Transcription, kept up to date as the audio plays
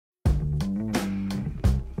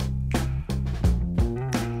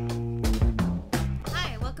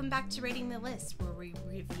back to Rating the List, where we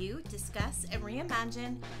review, discuss, and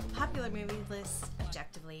reimagine popular movie lists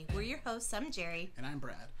objectively. We're your hosts. I'm Jerry. And I'm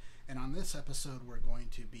Brad. And on this episode, we're going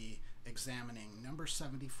to be examining number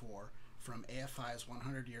 74 from AFI's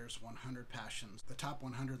 100 Years, 100 Passions, the top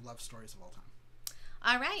 100 love stories of all time.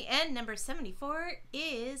 All right, and number 74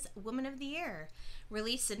 is Woman of the Year,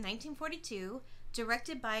 released in 1942,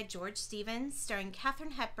 directed by George Stevens, starring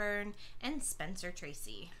Katharine Hepburn and Spencer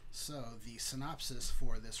Tracy. So, the synopsis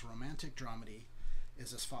for this romantic dramedy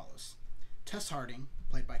is as follows. Tess Harding,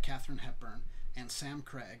 played by Katharine Hepburn, and Sam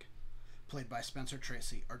Craig, played by Spencer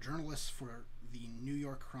Tracy, are journalists for the New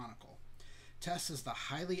York Chronicle. Tess is the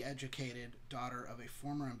highly educated daughter of a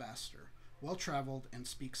former ambassador, well-traveled, and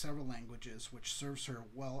speaks several languages, which serves her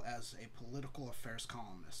well as a political affairs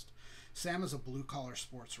columnist. Sam is a blue-collar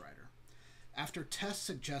sports writer. After Tess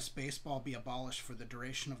suggests baseball be abolished for the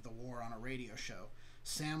duration of the war on a radio show,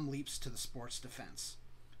 Sam leaps to the sport's defense.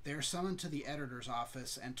 They are summoned to the editor's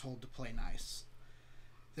office and told to play nice.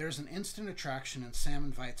 There is an instant attraction, and Sam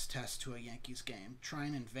invites Tess to a Yankees game,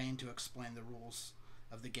 trying in vain to explain the rules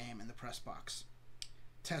of the game in the press box.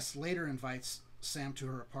 Tess later invites Sam to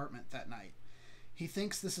her apartment that night. He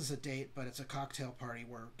thinks this is a date, but it's a cocktail party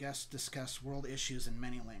where guests discuss world issues in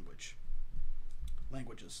many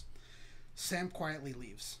languages. Sam quietly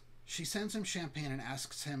leaves. She sends him champagne and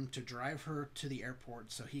asks him to drive her to the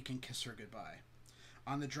airport so he can kiss her goodbye.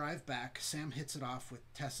 On the drive back, Sam hits it off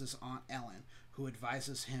with Tess's Aunt Ellen, who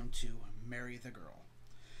advises him to marry the girl.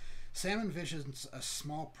 Sam envisions a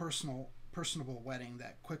small personable wedding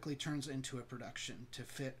that quickly turns into a production to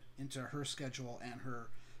fit into her schedule and her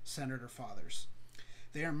senator father's.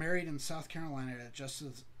 They are married in South Carolina at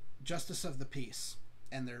Justice of the Peace,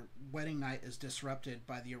 and their wedding night is disrupted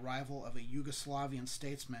by the arrival of a Yugoslavian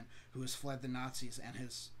statesman who has fled the Nazis and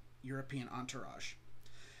his European entourage.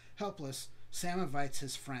 Helpless, Sam invites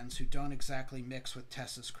his friends, who don't exactly mix with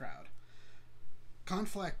Tess's crowd.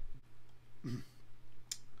 Conflicts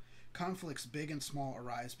big and small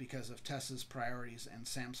arise because of Tess's priorities and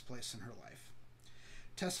Sam's place in her life.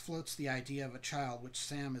 Tess floats the idea of a child, which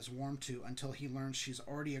Sam is warm to until he learns she's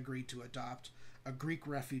already agreed to adopt a Greek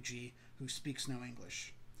refugee who speaks no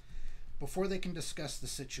English. Before they can discuss the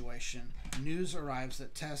situation, news arrives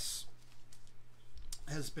that Tess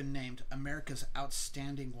has been named America's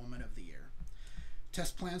Outstanding Woman of the Year.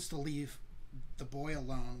 Tess plans to leave the boy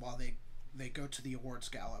alone while they go to the awards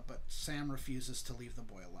gala, but Sam refuses to leave the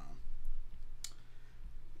boy alone.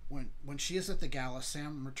 When she is at the gala,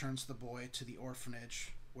 Sam returns the boy to the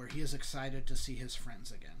orphanage, where he is excited to see his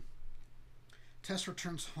friends again. Tess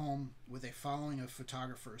returns home with a following of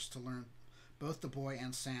photographers to learn both the boy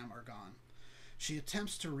and Sam are gone. She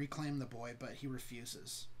attempts to reclaim the boy, but he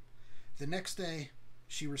refuses. The next day,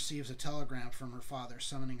 she receives a telegram from her father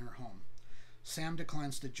summoning her home. Sam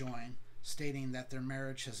declines to join, stating that their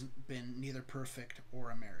marriage has been neither perfect or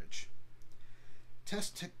a marriage.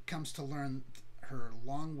 Tess comes to learn her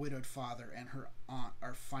long-widowed father and her aunt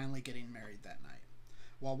are finally getting married that night.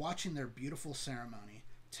 While watching their beautiful ceremony,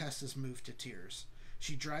 Tess is moved to tears.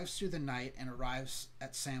 She drives through the night and arrives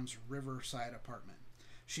at Sam's riverside apartment.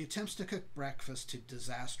 She attempts to cook breakfast to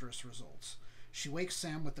disastrous results. She wakes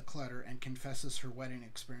Sam with the clutter and confesses her wedding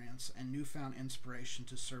experience and newfound inspiration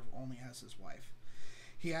to serve only as his wife.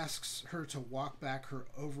 He asks her to walk back her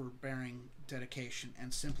overbearing dedication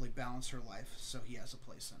and simply balance her life so he has a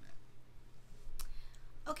place in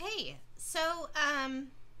it. Okay, so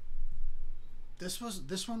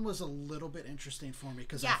this one was a little bit interesting for me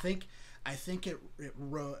because yeah. I think it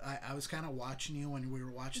wrote. I was kind of watching you when we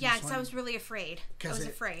were watching. Yeah, this because I was really afraid.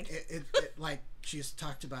 It like she's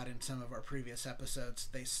talked about in some of our previous episodes.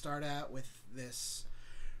 They start out with this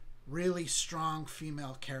really strong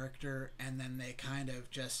female character, and then they kind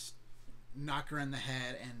of just knock her in the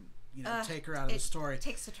head and take her out of the story. It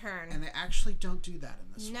takes a turn, and they actually don't do that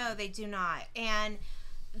in this one. No, they do not, and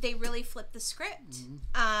they really flip the script.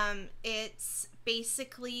 Mm-hmm. It's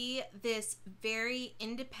basically this very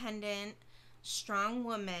independent, strong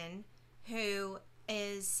woman who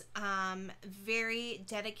is very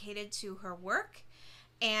dedicated to her work,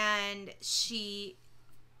 and she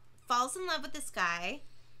falls in love with this guy,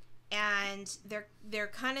 and they're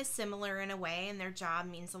kind of similar in a way, and their job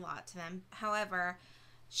means a lot to them. However,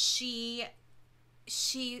 she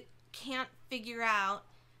can't figure out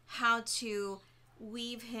how to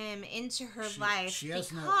weave him into her life she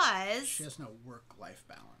has no work-life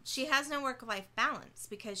balance. She has no work-life balance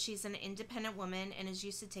because she's an independent woman and is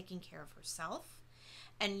used to taking care of herself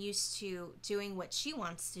and used to doing what she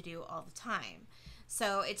wants to do all the time.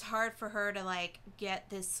 So it's hard for her to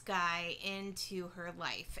get this guy into her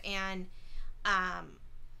life, and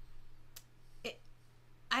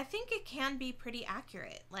I think it can be pretty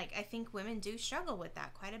accurate. Like, I think women do struggle with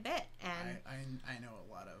that quite a bit. And I know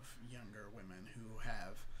a lot of younger women who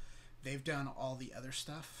they've done all the other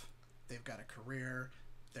stuff. They've got a career.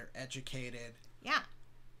 They're educated. Yeah.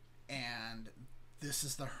 And this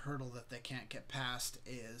is the hurdle that they can't get past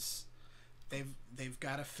is they've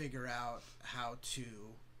got to figure out how to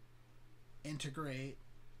integrate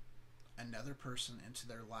another person into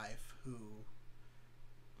their life who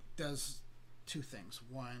does two things.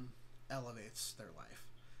 One, elevates their life.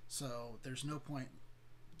 So there's no point,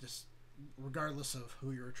 just regardless of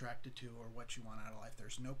who you're attracted to or what you want out of life,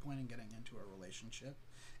 there's no point in getting into a relationship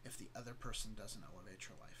if the other person doesn't elevate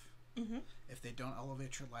your life. Mm-hmm. If they don't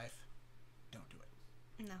elevate your life, don't do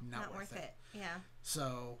it. No, not worth it. Yeah.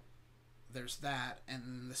 So there's that,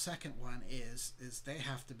 and the second one is they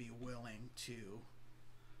have to be willing to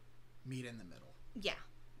meet in the middle. Yeah.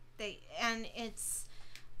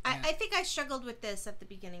 I think I struggled with this at the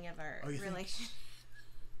beginning of our relationship.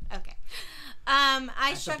 Okay.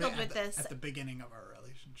 I struggled with this at the beginning of our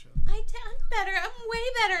relationship. I'm better. I'm way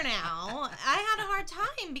better now. I had a hard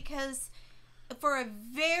time because for a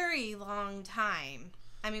very long time,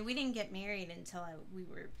 I mean, we didn't get married until we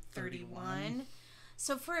were 31.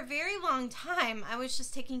 So for a very long time, I was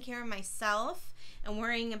just taking care of myself and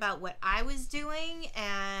worrying about what I was doing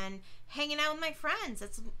and hanging out with my friends.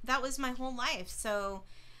 That was my whole life. So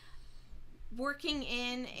working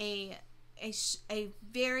in a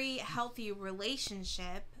very healthy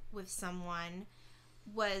relationship with someone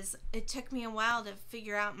it took me a while to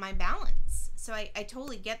figure out my balance. So I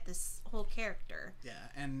totally get this whole character. Yeah,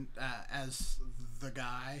 and as the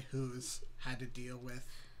guy who's had to deal with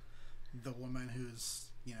the woman who's,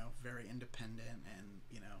 very independent and,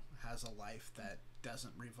 has a life that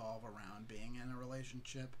doesn't revolve around being in a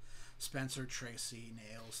relationship, Spencer Tracy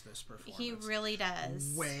nails this performance. He really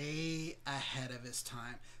does. Way ahead of his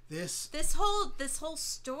time. This whole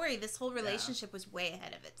story, this whole relationship was way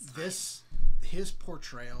ahead of its time. His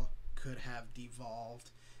portrayal could have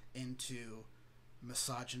devolved into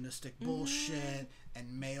misogynistic bullshit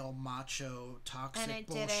and male macho toxic and it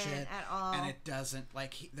bullshit. Didn't at all. And it doesn't.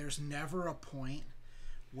 There's never a point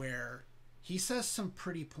where he says some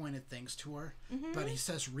pretty pointed things to her, but he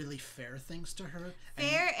says really fair things to her.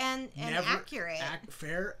 Fair and accurate.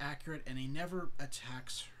 Fair, accurate, and he never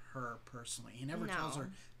attacks her personally. He never tells her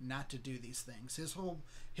not to do these things. His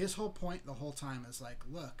whole point the whole time is like,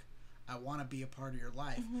 look, I want to be a part of your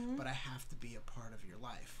life, but I have to be a part of your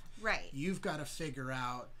life. Right. You've got to figure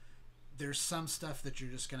out there's some stuff that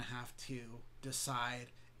you're just going to have to decide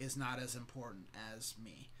is not as important as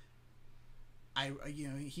me.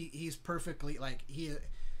 He's perfectly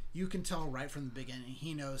you can tell right from the beginning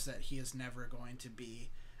he knows that he is never going to be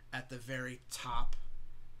at the very top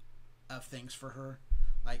of things for her.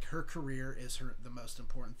 Like, her career is the most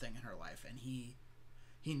important thing in her life, and he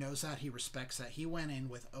knows that. He respects that. He went in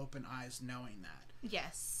with open eyes knowing that.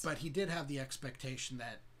 Yes. But he did have the expectation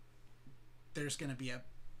that there's going to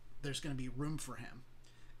be room for him.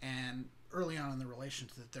 And early on in the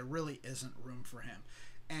relationship, that there really isn't room for him.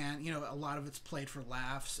 And, a lot of it's played for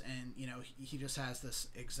laughs, and, he just has this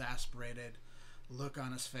exasperated look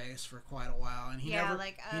on his face for quite a while, and he never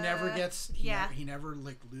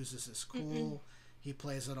loses his cool. Mm-mm. He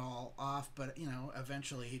plays it all off, but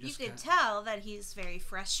eventually he just. You could tell that he's very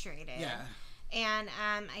frustrated. Yeah. And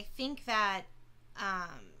I think that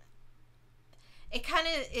it kind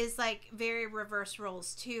of is like very reverse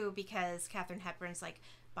roles too, because Katharine Hepburn's like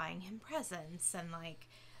buying him presents and like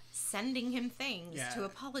sending him things to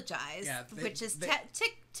apologize, which is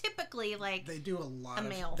typically like they do a lot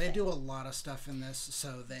do a lot of stuff in this.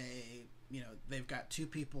 So they've got two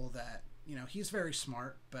people that. He's very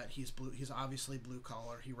smart, but he's obviously blue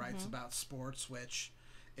collar. He writes about sports, which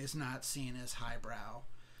is not seen as highbrow.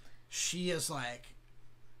 She is like,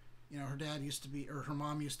 her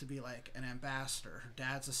mom used to be like an ambassador. Her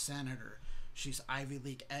dad's a senator. She's Ivy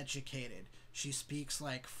League educated. She speaks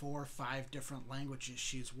like 4 or 5 different languages.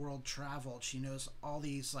 She's world traveled. She knows all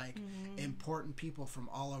these like important people from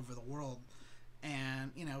all over the world.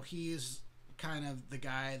 And, he's kind of the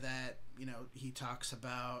guy that, he talks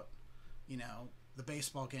about, the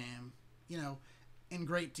baseball game, in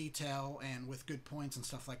great detail and with good points and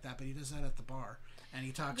stuff like that, but he does that at the bar. And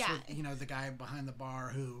he talks with, the guy behind the bar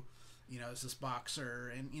who, is this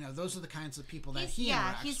boxer, and, those are the kinds of people that he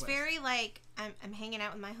interacts with. He's very like, I'm hanging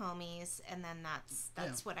out with my homies, and then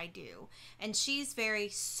that's what I do. And she's very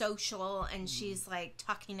social, and she's like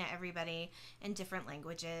talking to everybody in different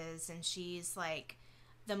languages, and she's like,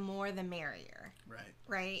 the more the merrier. Right.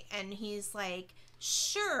 Right? And he's like,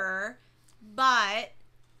 sure, but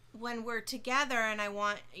when we're together and I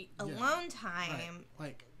want alone time.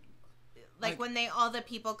 Right. Like when all the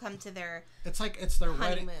people come to their it's their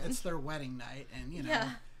honeymoon. wedding night, and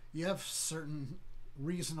you have certain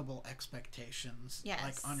reasonable expectations,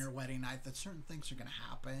 like on your wedding night, that certain things are going to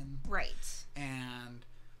happen, right? And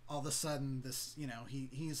all of a sudden, this,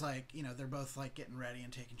 he's like, they're both like getting ready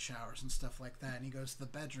and taking showers and stuff like that, and he goes to the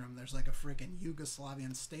bedroom. There's like a freaking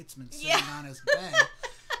Yugoslavian statesman sitting on his bed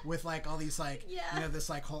with like all these like this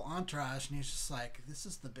like whole entourage, and he's just like, this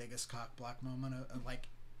is the biggest cock block moment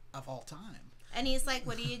of all time. And he's like,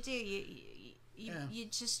 what do? You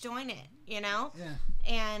just join it, Yeah.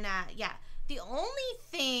 And the only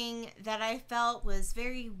thing that I felt was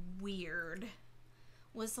very weird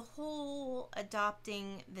was the whole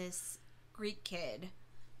adopting this Greek kid.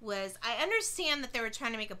 I understand that they were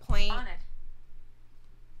trying to make a point. On it.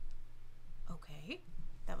 Okay.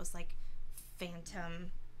 That was like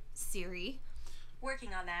Phantom Siri.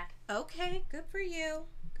 Working on that. Okay, good for you.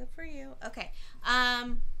 Okay.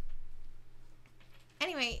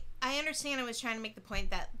 Anyway, I understand I was trying to make the point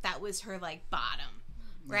that was her like bottom,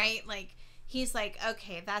 right? Yeah. Like he's like,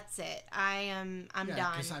 okay, that's it. I'm done.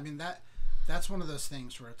 Because I mean that's one of those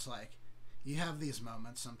things where it's like you have these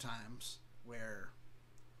moments sometimes where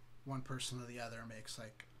one person or the other makes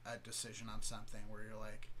like a decision on something where you're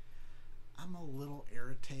like, I'm a little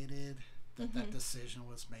irritated that decision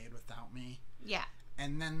was made without me. Yeah.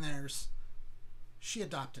 And then she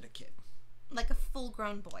adopted a kid. Like a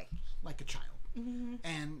full-grown boy. Like a child. Mm-hmm.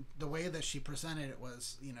 And the way that she presented it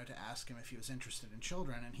was, to ask him if he was interested in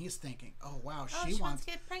children, and he's thinking, oh wow, she wants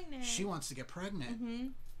to get pregnant. She wants to get pregnant. Mm-hmm.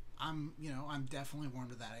 I'm definitely warm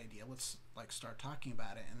to that idea. Let's like start talking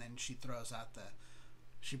about it. And then she throws out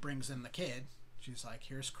she brings in the kid. She's like,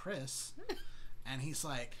 here's Chris. And he's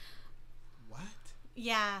like, what?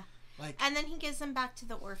 Yeah. And then he gives them back to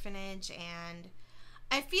the orphanage, and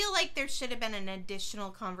I feel like there should have been an additional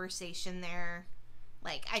conversation there.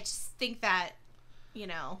 Like, I just think that,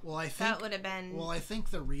 that would have been... Well, I think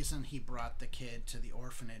the reason he brought the kid to the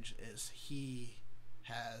orphanage is he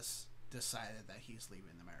has decided that he's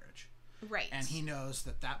leaving the marriage. Right. And he knows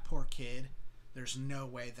that poor kid, there's no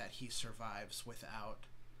way that he survives without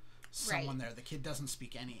someone there. The kid doesn't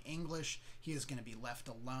speak any English. He is going to be left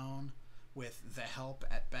alone with the help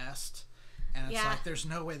at best. And it's like, there's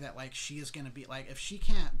no way that, like, she is going to be... Like, if she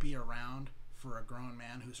can't be around for a grown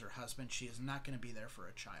man who's her husband, she is not going to be there for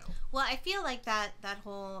a child. Well, I feel like that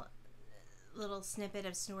whole little snippet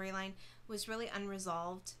of storyline was really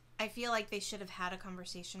unresolved. I feel like they should have had a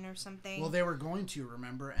conversation or something. Well, they were going to,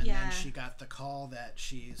 remember? And then she got the call that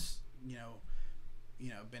she's,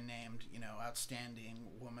 been named, Outstanding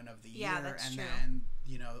Woman of the Year. Yeah, that's and true. Then,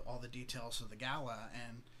 all the details of the gala.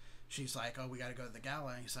 And she's like, oh, we got to go to the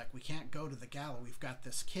gala. And he's like, we can't go to the gala. We've got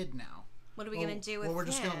this kid now. What are we going to do with him? Well, we're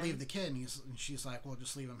just going to leave the kid. And she's like, well,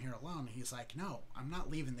 just leave him here alone. And he's like, no, I'm not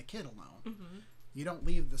leaving the kid alone. Mm-hmm. You don't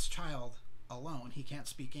leave this child alone. He can't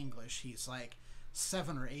speak English. He's like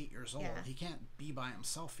 7 or 8 years old. He can't be by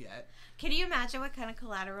himself yet. Can you imagine what kind of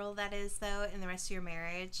collateral that is, though, in the rest of your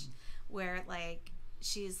marriage? Where, like,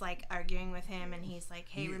 she's, like, arguing with him, and he's like,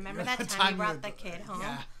 hey, remember that time you brought the kid home?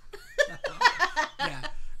 Yeah. Yeah.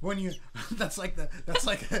 When you... That's like the...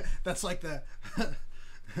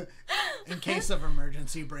 in case of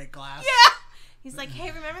emergency, break glass. Yeah. He's like, hey,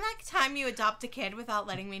 remember that time you adopt a kid without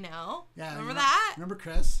letting me know? Yeah. Remember that? Remember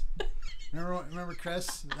Chris? Remember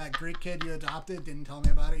Chris? That Greek kid you adopted didn't tell me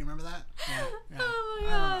about it. You remember that? Yeah. Oh my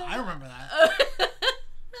God. I remember that.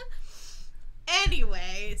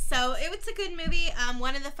 Anyway, so it was a good movie.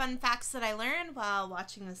 One of the fun facts that I learned while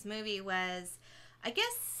watching this movie was, I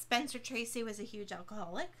guess Spencer Tracy was a huge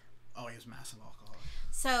alcoholic. Oh, he was a massive alcoholic.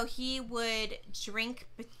 So he would drink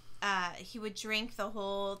the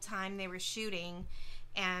whole time they were shooting,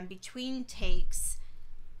 and between takes,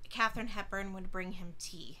 Katharine Hepburn would bring him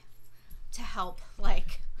tea to help,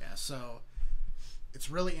 like... Yeah, so it's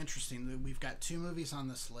really interesting that we've got 2 movies on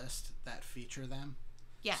this list that feature them.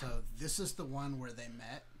 Yeah. So this is the one where they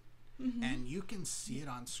met, and you can see it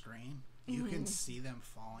on screen. You can see them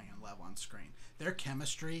falling in love on screen. Their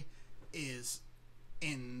chemistry is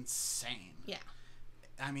insane. Yeah.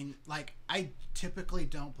 I mean, like, I typically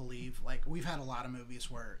don't believe, like, we've had a lot of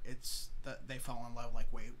movies where it's they fall in love,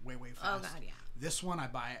 like, way fast. Oh, God, yeah. This one I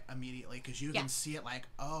buy immediately because you can see it, like,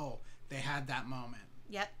 oh, they had that moment.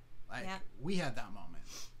 Yep. Like, we had that moment.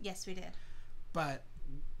 Yes, we did. But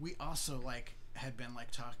we also, like, had been,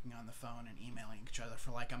 like, talking on the phone and emailing each other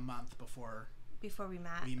for, like, a month before we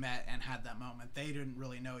met. We met and had that moment. They didn't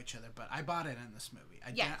really know each other, but I bought it in this movie.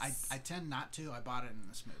 I tend not to. I bought it in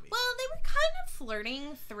this movie. Well, they were kind of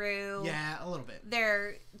flirting through. Yeah, a little bit.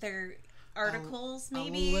 Their articles,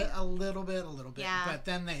 maybe a little bit. Yeah. But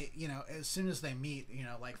then they, as soon as they meet,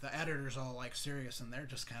 like the editor's all like serious, and they're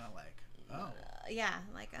just kind of like, oh, yeah,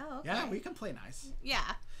 like, oh, okay. Yeah, we can play nice.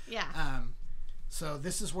 Yeah. So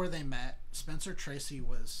this is where they met. Spencer Tracy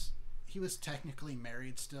was technically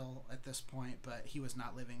married still at this point, but he was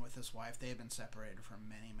not living with his wife. They had been separated for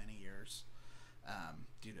many, many years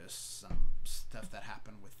due to some stuff that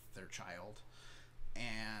happened with their child.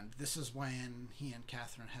 And this is when he and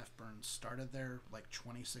Katharine Hepburn started their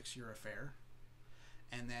 26-year affair.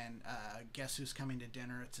 And then Guess Who's Coming to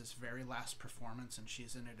Dinner? It's his very last performance, and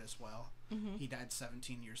she's in it as well. Mm-hmm. He died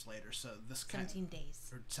 17 years later, so this 17 days.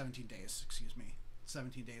 Or 17 days, excuse me.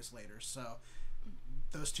 17 days later. So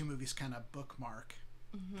those two movies kind of bookmark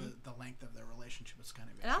the length of their relationship. It's kind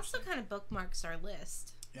of interesting. It also kind of bookmarks our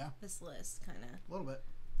list. Yeah. This list, kind of. A little bit.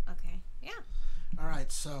 Okay. Yeah. All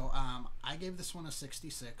right, so I gave this one a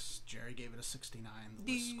 66. Jerry gave it a 69.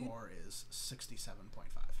 The list score is 67.5.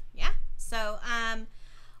 Yeah. So, how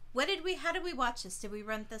did we watch this? Did we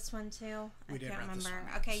rent this one too? We did rent this one.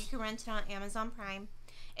 Okay, you can rent it on Amazon Prime.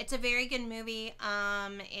 It's a very good movie.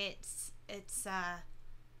 It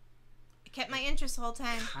kept my interest the whole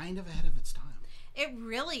time. Kind of ahead of its time. It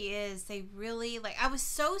really is. They really, I was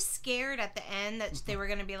so scared at the end that they were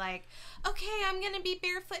going to be like, okay, I'm going to be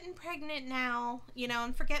barefoot and pregnant now,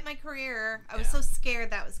 and forget my career. I was so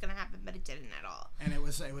scared that was going to happen, but it didn't at all. And it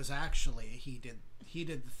was actually, he did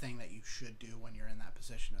the thing that you should do when you're in that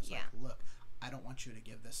position. It's like, look, I don't want you to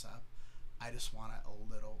give this up. I just want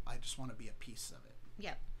to be a piece of it.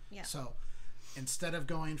 Yep. Yeah. So instead of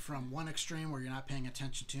going from one extreme where you're not paying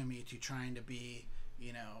attention to me to trying to be,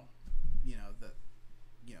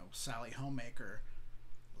 Sally Homemaker,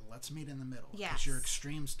 let's meet in the middle. Yes. Because your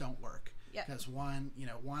extremes don't work. Yep. Because one,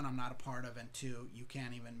 I'm not a part of, and two, you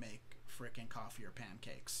can't even make frickin' coffee or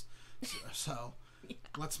pancakes. So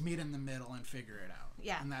let's meet in the middle and figure it out.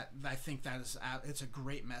 Yeah. And I think it's a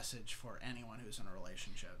great message for anyone who's in a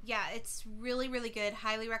relationship. Yeah, it's really, really good.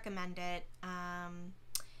 Highly recommend it.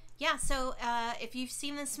 So if you've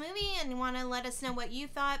seen this movie and you want to let us know what you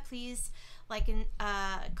thought, please and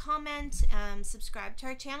comment, subscribe to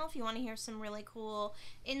our channel if you want to hear some really cool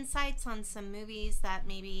insights on some movies that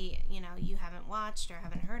maybe you haven't watched or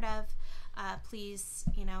haven't heard of. Please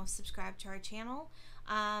subscribe to our channel.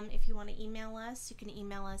 If you want to email us, you can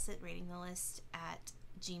email us at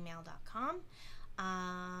ratingthelist@gmail.com.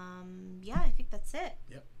 I think that's it.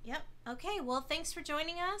 Yep. Okay, well, thanks for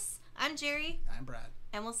joining us. I'm Jerry. I'm Brad.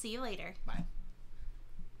 And we'll see you later. Bye.